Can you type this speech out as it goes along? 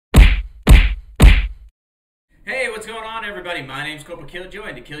what's going on, everybody? My name's Corporal Killjoy,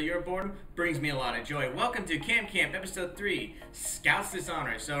 and to kill your boredom brings me a lot of joy. Welcome to Camp Episode 3, Scouts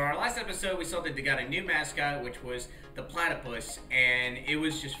Dishonor. So our last episode, we saw that they got a new mascot, which was the platypus, and it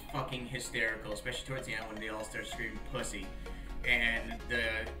was just fucking hysterical, especially towards the end when they all started screaming pussy. And the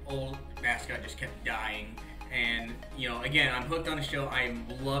old mascot just kept dying. And, you know, again, I'm hooked on the show. I'm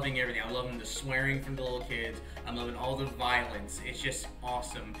loving everything. I'm loving the swearing from the little kids. I'm loving all the violence. It's just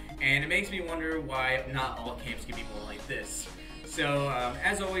awesome. And it makes me wonder why not all camps can be more like this. So,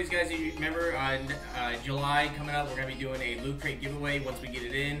 as always, guys, you remember July coming up, we're going to be doing a Loot Crate giveaway once we get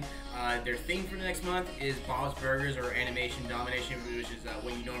it in. Their theme for the next month is Bob's Burgers, or Animation Domination, which is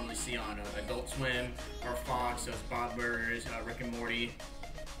what you normally see on Adult Swim or Fox. So it's Bob Burgers, Rick and Morty.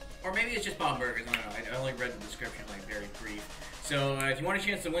 Or maybe it's just Bob Burgers, I don't know. I only read the description, like, very brief. So, if you want a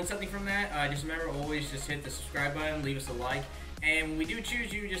chance to win something from that, just remember, always just hit the subscribe button, leave us a like. And when we do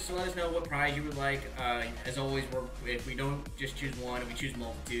choose you, just to let us know what prize you would like. As always, if we don't just choose one, if we choose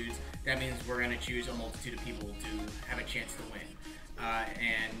multitudes, that means we're going to choose a multitude of people to have a chance to win.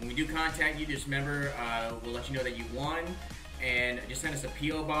 And when we do contact you, just remember, we'll let you know that you won. And just send us a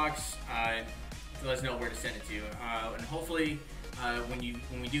P.O. box to let us know where to send it to. And hopefully,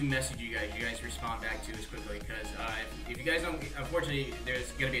 when we do message you guys respond back to us quickly, because if you guys don't, unfortunately,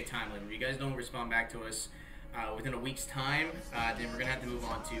 there's going to be a time limit. If you guys don't respond back to us within a week's time, then we're going to have to move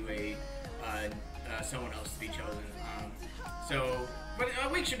on to someone else to be chosen. But a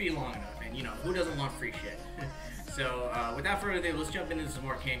week should be long enough, and you know, who doesn't want free shit? So without further ado, let's jump into some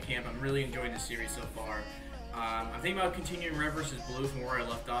more Camp. I'm really enjoying this series so far. I'm thinking about continuing Red vs. Blue from where I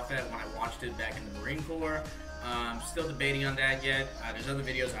left off at when I watched it back in the Marine Corps. Still debating on that yet. There's other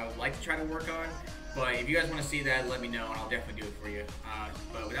videos I would like to try to work on, but if you guys want to see that, let me know and I'll definitely do it for you.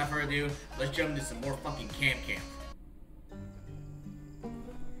 But without further ado, let's jump into some more fucking Camp.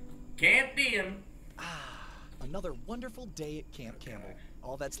 Can't beat 'em. Another wonderful day at Camp Campbell.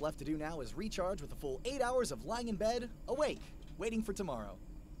 All that's left to do now is recharge with a full 8 hours of lying in bed, awake, waiting for tomorrow.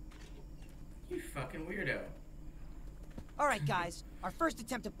 You fucking weirdo. Alright guys, our first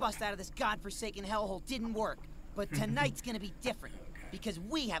attempt to bust out of this godforsaken hellhole didn't work. But tonight's gonna be different, because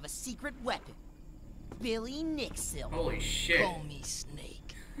we have a secret weapon. Billy Nixil. Holy shit. Call me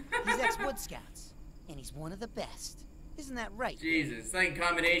Snake. He's ex-Wood Scouts, and he's one of the best. Isn't that right? Jesus, it's like a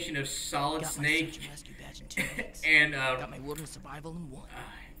combination of Solid Snake and got my wilderness survival in one.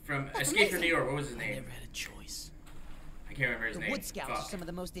 From Escape from New York. What was his I name? never had a choice. I can't remember his name. The Wood Scouts are some of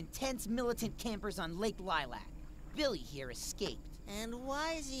the most intense militant campers on Lake Lilac. Billy here escaped. And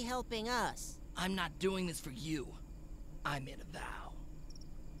why is he helping us? I'm not doing this for you. I made a vow.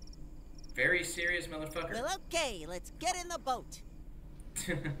 Very serious motherfucker. Well, okay, let's get in the boat.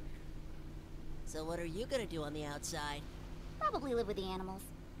 So what are you gonna do on the outside? Probably live with the animals.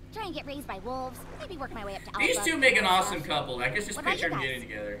 Try and get raised by wolves. Maybe work my way up to These alpha. two make an awesome couple. I guess just What about picture you them guys? getting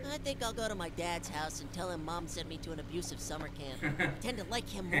together. I think I'll go to my dad's house and tell him Mom sent me to an abusive summer camp. Pretend to like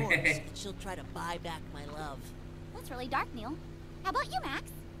him more, so that she'll try to buy back my love. That's really dark, Neil. How about you,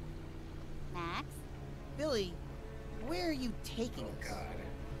 Max? Max? Billy, where are you taking us? God.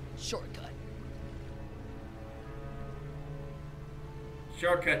 Shortcut.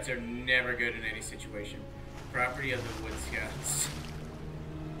 Shortcuts are never good in any situation. Property of the Wood Scouts.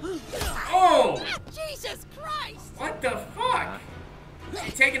 Oh! Jesus Christ! What the fuck?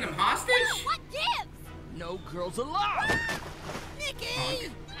 You taking them hostage? What gives? No girls allowed!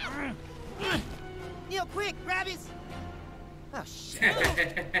 Nicky! Neil, quick, grab his... Oh, shit.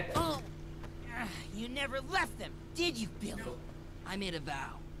 Oh, you never left them, did you, Billy? I made a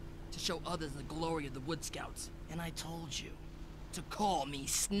vow to show others the glory of the Wood Scouts, and I told you to call me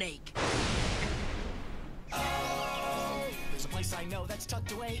Snake. There's a place I know that's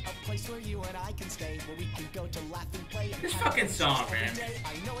tucked away, a place where you and I can stay, where we can go to laugh and play. This fucking song, man.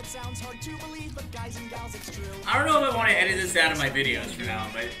 I know it sounds hard to believe, but guys and gals, it's true. I don't know if I want to edit this out of my videos for now,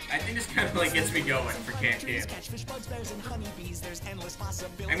 but I think this kind of like gets me going for Camp. Catch fish, bugs, bears, and honeybees. There's endless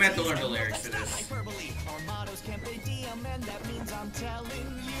possibilities. I'm gonna have to learn the lyrics to this. Hyperbole. Our motto's Camp Diem, and that means I'm telling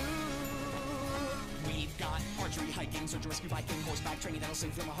you. We've got archery, hiking, search and rescue, biking, horseback training that'll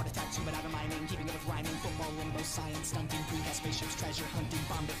save from a heart attack, scuba diving, mining, keeping it with rhyming, football, limbo, science, stunting, greenhouse, spaceships, treasure hunting,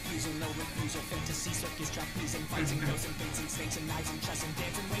 bomb defusal, no refusal, fantasy, circus, trapezing, fights and ghosts and fates and snakes and knives and chess and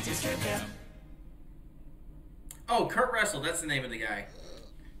dancing ways. It's Camp. Oh, Kurt Russell, that's the name of the guy.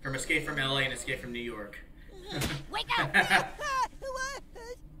 From Escape from LA and Escape from New York. Wake up! What?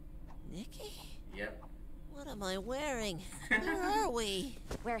 Nicky? Yep. What am I wearing? Where are we?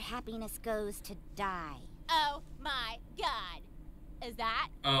 Where happiness goes to die. Oh my god. Is that?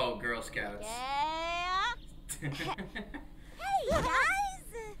 Oh, Girl Scouts. Yeah? Hey,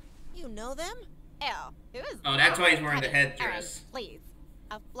 guys! You know them? Ew. Who is Oh, that's why he's wearing the Aaron, headdress. please.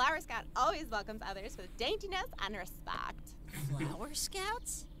 A Flower Scout always welcomes others with daintiness and respect. Flower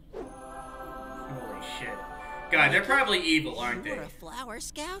Scouts? Holy shit. God, they're probably evil, aren't You they? were a Flower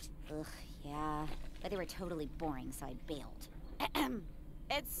Scout? Ugh, yeah. But they were totally boring, so I bailed.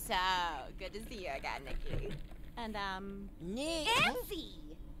 It's so good to see you again, Nikki. And, Nick.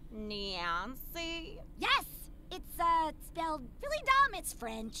 Nancy! Nancy? Yes! It's, spelled really dumb. It's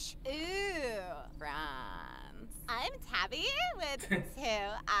French. Ooh, France. I'm Tabby with 2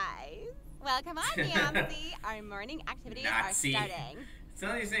 eyes. Welcome on, Nancy. Our morning activities Nazi. are starting. It's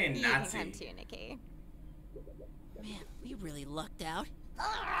not like he's saying You Nazi. can come too, Nikki. Man, we really lucked out.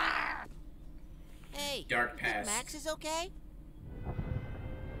 Hey, Dark you think past. Max is okay?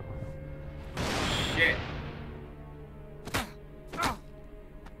 Shit.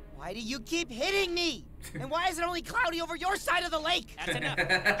 Why do you keep hitting me? And why is it only cloudy over your side of the lake? That's enough.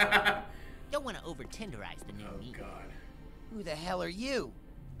 Oh, Don't want to over-tenderize the new meat. God. Who the hell are you?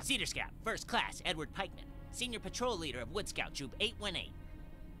 Cedar Scout, First Class, Edward Pikeman, Senior Patrol Leader of Wood Scout Troop 818.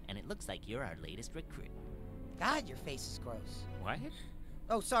 And it looks like you're our latest recruit. God, your face is gross. What?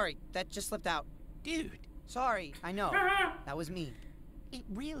 Oh, sorry. That just slipped out. Dude, Sorry, I know. That was me. it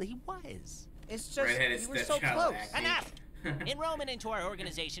really was. It's just, Redheaded you were so stepchild close. acting. Enough! Enrollment into our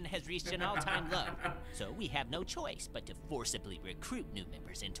organization has reached an all-time low, so we have no choice but to forcibly recruit new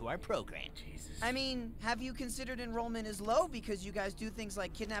members into our program. Jesus. I mean, have you considered enrollment is low because you guys do things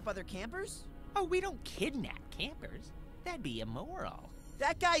like kidnap other campers? Oh, we don't kidnap campers. That'd be immoral.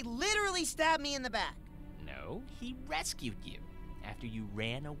 That guy literally stabbed me in the back. No, he rescued you after you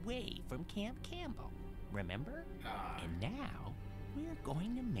ran away from Camp Campbell. Remember? And now, we're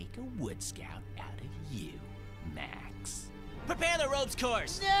going to make a Wood Scout out of you, Max. Prepare the ropes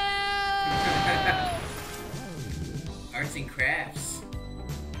course! Arts and crafts.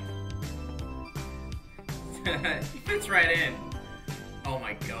 He fits right in. Oh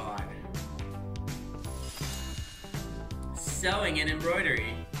my god. Sewing and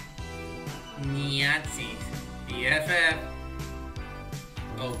embroidery. Nazis. BFF.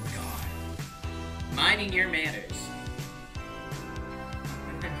 Oh god. Minding your manners.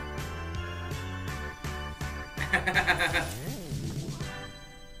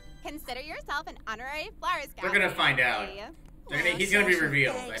 Consider yourself an honorary Flower Scout. They're gonna find out. He's gonna be Sasha,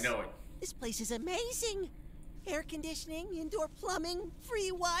 revealed. thanks. I know it. This place is amazing. Air conditioning, indoor plumbing, free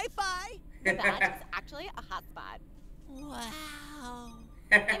Wi-Fi. The badge is actually a hotspot. Wow.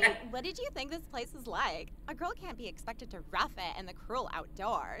 I mean, what did you think this place was like? A girl can't be expected to rough it in the cruel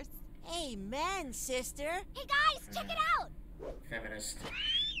outdoors. Amen, sister. Hey guys, check it out! Feminist.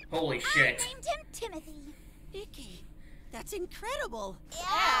 Holy I shit. named him Timothy. Nikki, that's incredible. Yeah.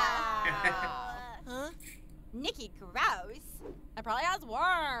 Huh? Nikki, gross. It probably has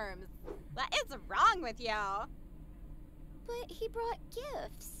worms. What is wrong with you? But he brought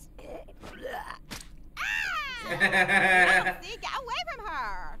gifts. Nancy, get away from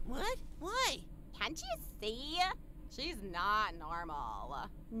her. What? Why? Can't you see? She's not normal.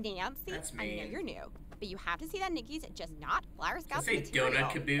 Nancy, That's I know mean. you're new, but you have to see that Nikki's just not Flower Scout say material.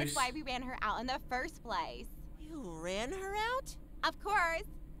 donut caboose. That's why we ran her out in the first place. You ran her out? Of course,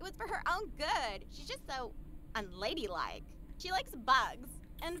 it was for her own good. She's just so unladylike. She likes bugs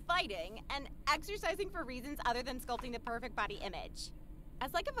and fighting and exercising for reasons other than sculpting the perfect body image.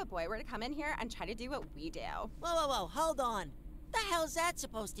 It's like if a boy were to come in here and try to do what we do. Whoa, hold on. The hell's that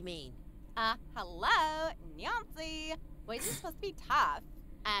supposed to mean? Hello, Nancy. Boys are supposed to be tough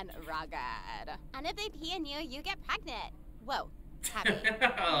and rugged. And if they pee in you, you get pregnant. Whoa, Tabby.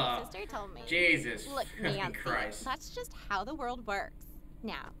 My sister told me. Jesus. Look, fucking Nancy, Christ. that's just how the world works.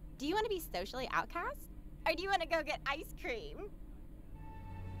 Now, do you want to be socially outcast? Or do you want to go get ice cream?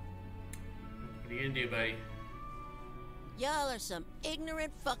 What are you gonna do, buddy? Y'all are some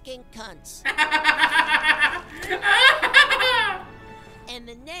ignorant fucking cunts. And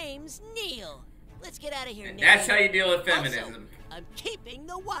the name's Neil. Let's get out of here, And Nikki. that's how you deal with feminism. Also, I'm keeping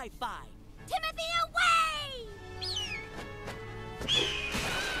the Wi-Fi. Timothy, away!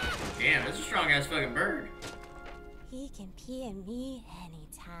 Damn, that's a strong ass fucking bird. He can pee in me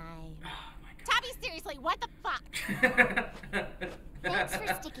anytime. Oh my god. Tabby, seriously, what the fuck? Thanks for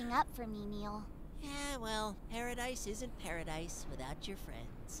sticking up for me, Neil. Yeah, well, paradise isn't paradise without your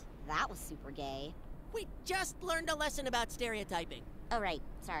friends. That was super gay. We just learned a lesson about stereotyping. Oh, right.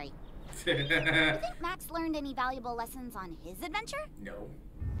 Sorry. You think Max learned any valuable lessons on his adventure? No.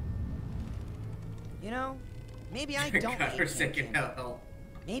 You know, maybe I don't God hate forsaken Camp Campbell. hell.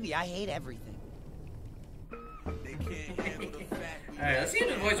 Maybe I hate everything. Alright, let's see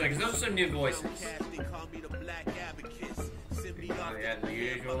the voice one, because those are some new voices. Oh, yeah, the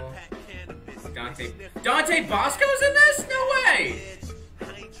usual. Dante Bosco's in this? No way!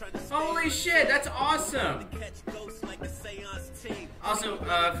 Holy shit, that's awesome! Also,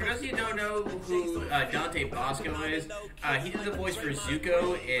 for those of you who don't know who Dante Bosco is, he did the voice for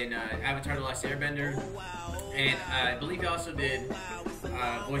Zuko in Avatar The Last Airbender, and I believe he also did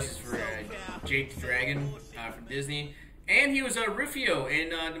voices for Jake the Dragon from Disney, and he was Rufio in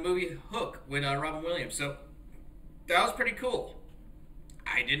the movie Hook with Robin Williams, so that was pretty cool.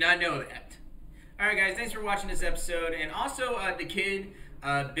 I did not know that. Alright guys, thanks for watching this episode, and also the kid,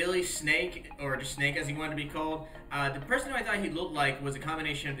 Billy Snake, or just Snake as he wanted to be called, the person who I thought he looked like was a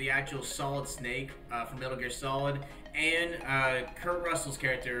combination of the actual Solid Snake from Metal Gear Solid and Kurt Russell's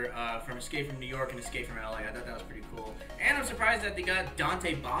character from Escape from New York and Escape from LA. I thought that was pretty cool. And I'm surprised that they got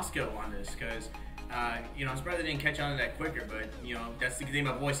Dante Bosco on this, because, you know, I'm surprised they didn't catch on to that quicker, but, you know, that's the thing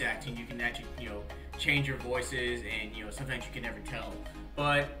about voice acting. You can actually, you know, change your voices, and, you know, sometimes you can never tell.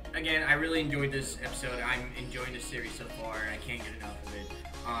 But, again, I really enjoyed this episode. I'm enjoying this series so far, and I can't get enough of it.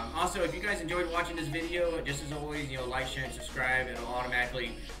 Also, if you guys enjoyed watching this video, just as always, you know, like, share, and subscribe. It'll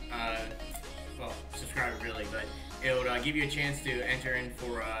automatically, well, subscribe really, but it'll give you a chance to enter in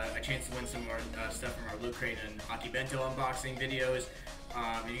for a chance to win some more stuff from our Loot Crate and Akibento unboxing videos.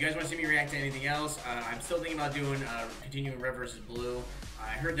 If you guys want to see me react to anything else, I'm still thinking about doing continuing Red vs. Blue. I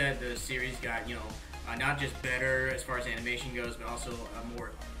heard that the series got, you know, not just better as far as animation goes, but also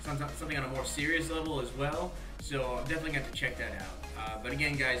something on a more serious level as well. So I'm definitely going to check that out. But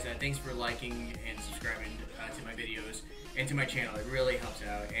again, guys, thanks for liking and subscribing to my videos and to my channel. It really helps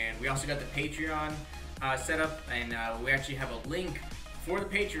out. And we also got the Patreon set up, and we actually have a link for the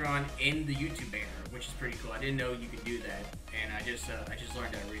Patreon in the YouTube banner, which is pretty cool. I didn't know you could do that, and I just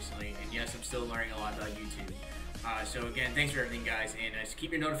learned that recently. And yes, I'm still learning a lot about YouTube. So again, thanks for everything, guys, and just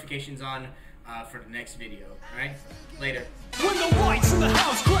keep your notifications on for the next video. Alright? Later. When the lights in the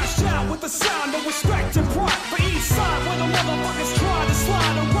house crash down with the sound of respect and pride for each side, when the motherfuckers try to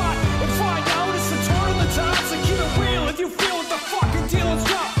slide and ride and find out it's the turn of the times, so keep it real if you feel what the fucking deal is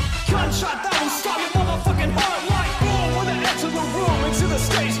about. Gunshot that will stop your motherfucking heart like boom when I enter the room, into the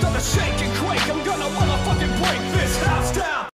stage, start to shake and quake. I'm gonna motherfucking break this.